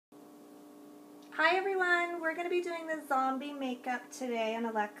Hi everyone, we're going to be doing the zombie makeup today on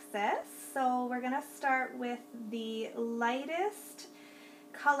Alexis. So we're going to start with the lightest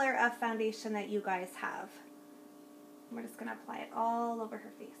color of foundation that you guys have. We're just going to apply it all over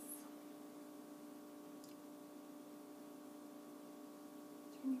her face.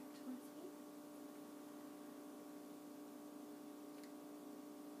 Turn your towards me.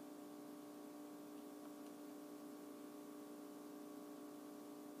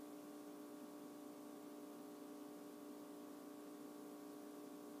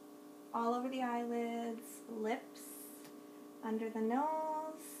 All over the eyelids, lips, under the nose.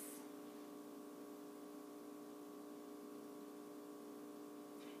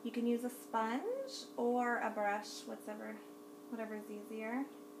 You can use a sponge or a brush, whatever is easier.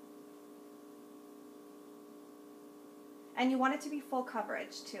 And you want it to be full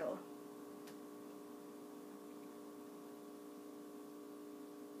coverage too.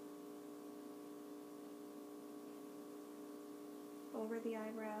 Over the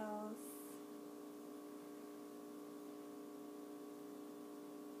eyebrows.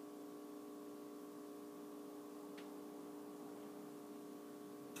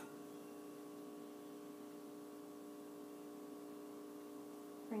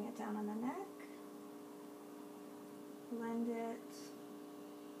 Bring it down on the neck. Blend it.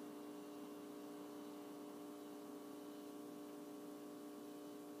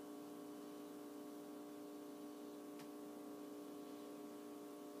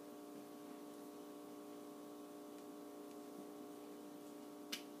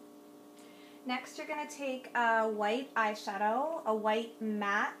 Next, you're going to take a white eyeshadow, a white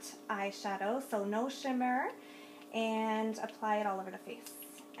matte eyeshadow, so no shimmer, and apply it all over the face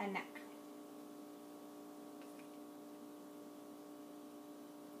and neck.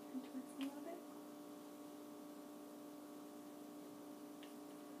 Turn towards me a little bit.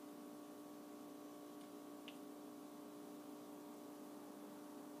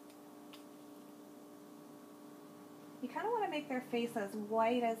 You kind of want to make their face as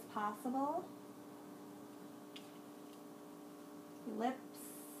white as possible. Lips,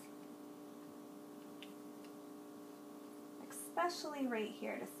 especially right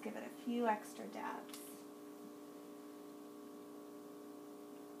here, just give it a few extra dabs.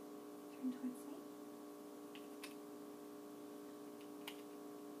 Turn towards me.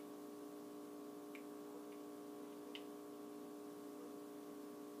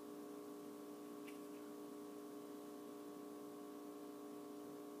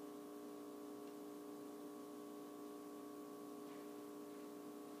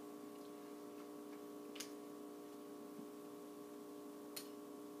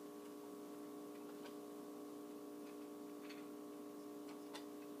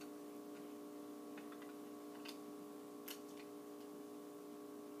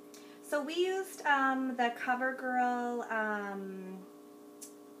 So we used the CoverGirl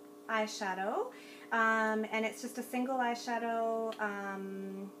eyeshadow, and it's just a single eyeshadow,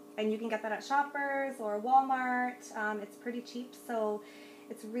 and you can get that at Shoppers or Walmart. It's pretty cheap, so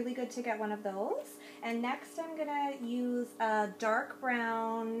it's really good to get one of those. And next I'm going to use a dark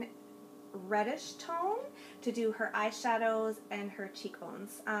brown reddish tone to do her eyeshadows and her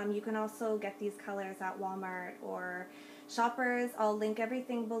cheekbones. You can also get these colors at Walmart or Shoppers. I'll link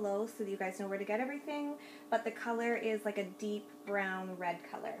everything below so that you guys know where to get everything, but the color is like a deep brown red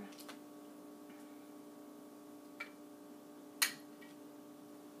color.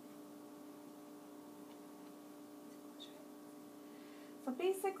 So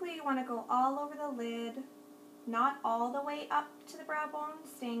basically you want to go all over the lid, not all the way up to the brow bone,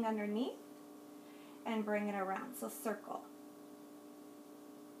 staying underneath, and bring it around, so circle.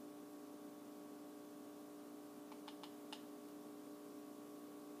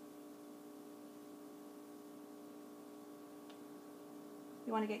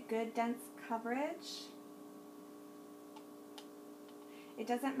 You want to get good dense coverage. It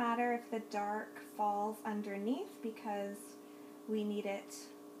doesn't matter if the dark falls underneath because we need it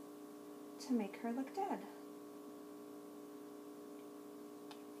to make her look dead.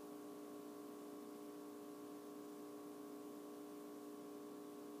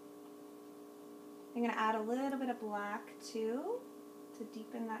 I'm going to add a little bit of black too to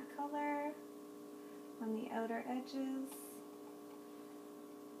deepen that color on the outer edges.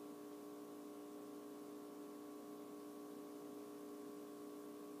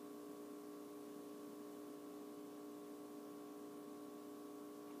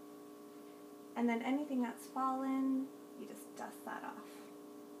 And then anything that's fallen, you just dust that off.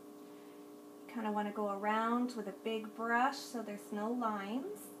 You kind of want to go around with a big brush so there's no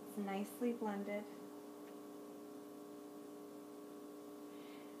lines. It's nicely blended.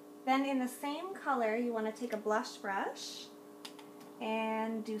 Then in the same color, you want to take a blush brush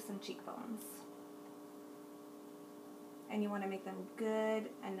and do some cheekbones. And you want to make them good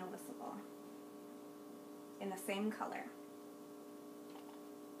and noticeable in the same color.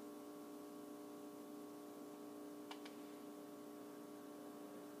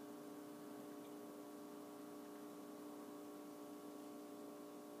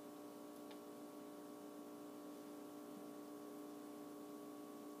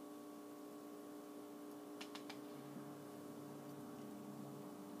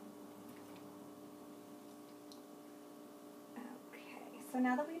 So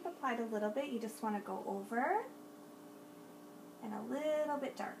now that we've applied a little bit, you just want to go over and a little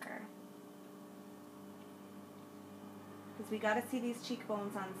bit darker. Because we got to see these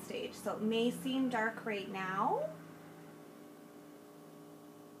cheekbones on stage. So it may seem dark right now,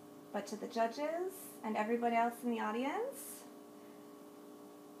 but to the judges and everybody else in the audience,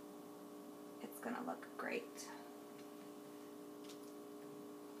 it's going to look great.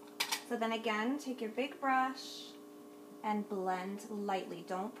 So then again, take your big brush and blend lightly.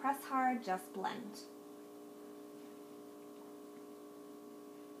 Don't press hard, just blend.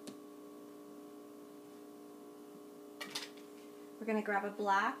 We're going to grab a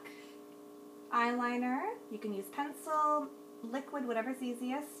black eyeliner. You can use pencil, liquid, whatever's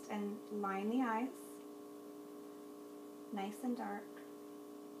easiest, and line the eyes. Nice and dark.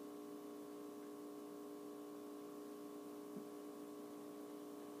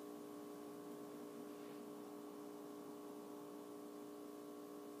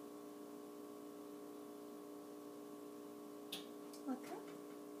 Look up.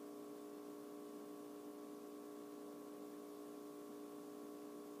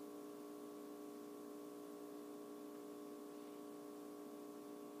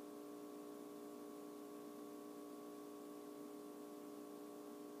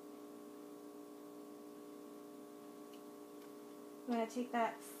 I'm going to take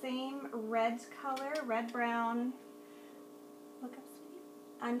that same red color, red brown, look up, sweetie,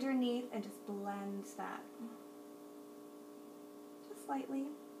 underneath and just blend that. Just lightly.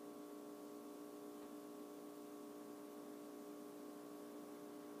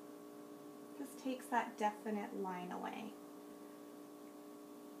 Just takes that definite line away.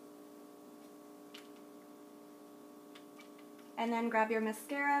 And then grab your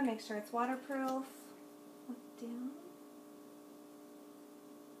mascara, make sure it's waterproof. Look down.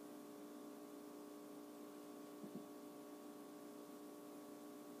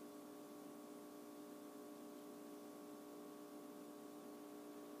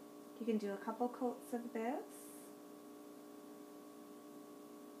 You can do a couple coats of this.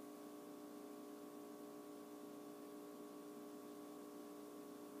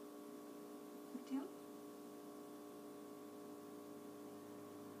 Down.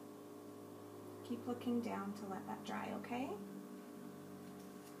 Keep looking down to let that dry, okay?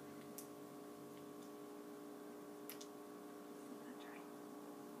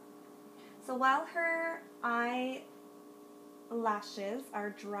 So while her eyelashes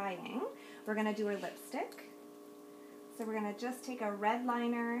are drying, we're going to do her lipstick. So we're going to just take a red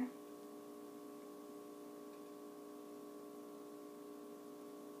liner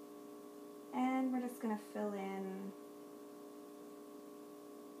and we're just going to fill in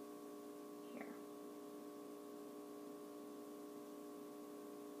here.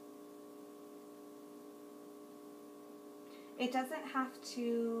 It doesn't have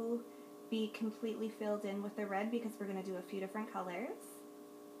to be completely filled in with the red because we're going to do a few different colors.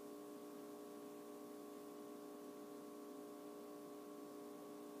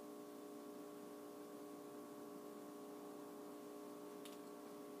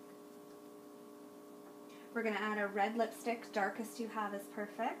 We're going to add a red lipstick. Darkest you have is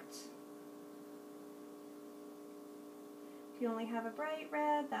perfect. If you only have a bright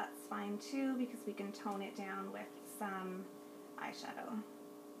red, that's fine too because we can tone it down with some eyeshadow.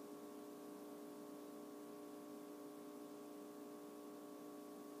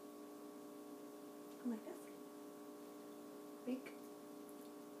 Like this. Big.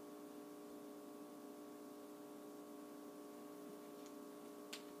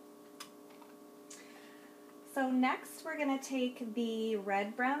 So next we're going to take the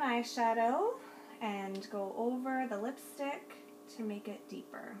red brown eyeshadow and go over the lipstick to make it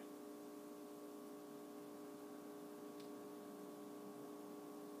deeper.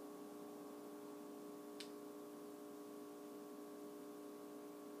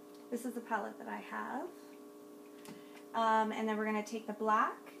 This is the palette that I have. And then we're going to take the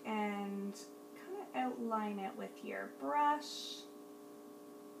black and kind of outline it with your brush.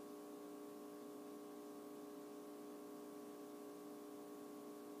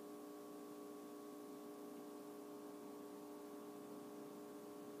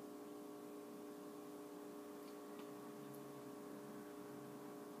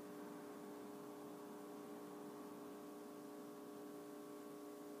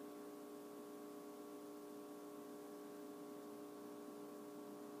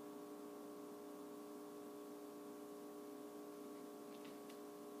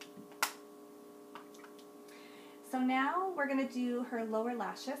 So now we're going to do her lower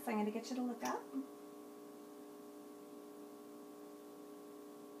lashes. So I'm going to get you to look up.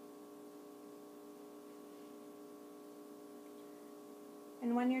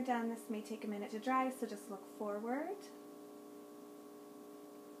 And when you're done, this may take a minute to dry, so just look forward.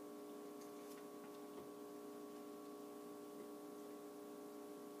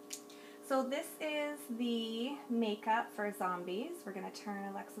 So this is the makeup for Zombies. We're going to turn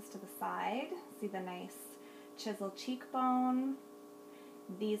Alexis to the side. See the nice chiseled cheekbone.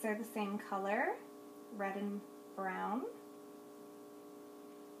 These are the same color, red and brown.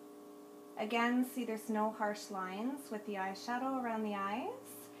 Again, see there's no harsh lines with the eyeshadow around the eyes.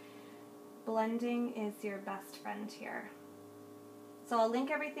 Blending is your best friend here. So I'll link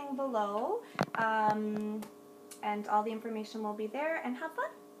everything below, and all the information will be there, and have fun.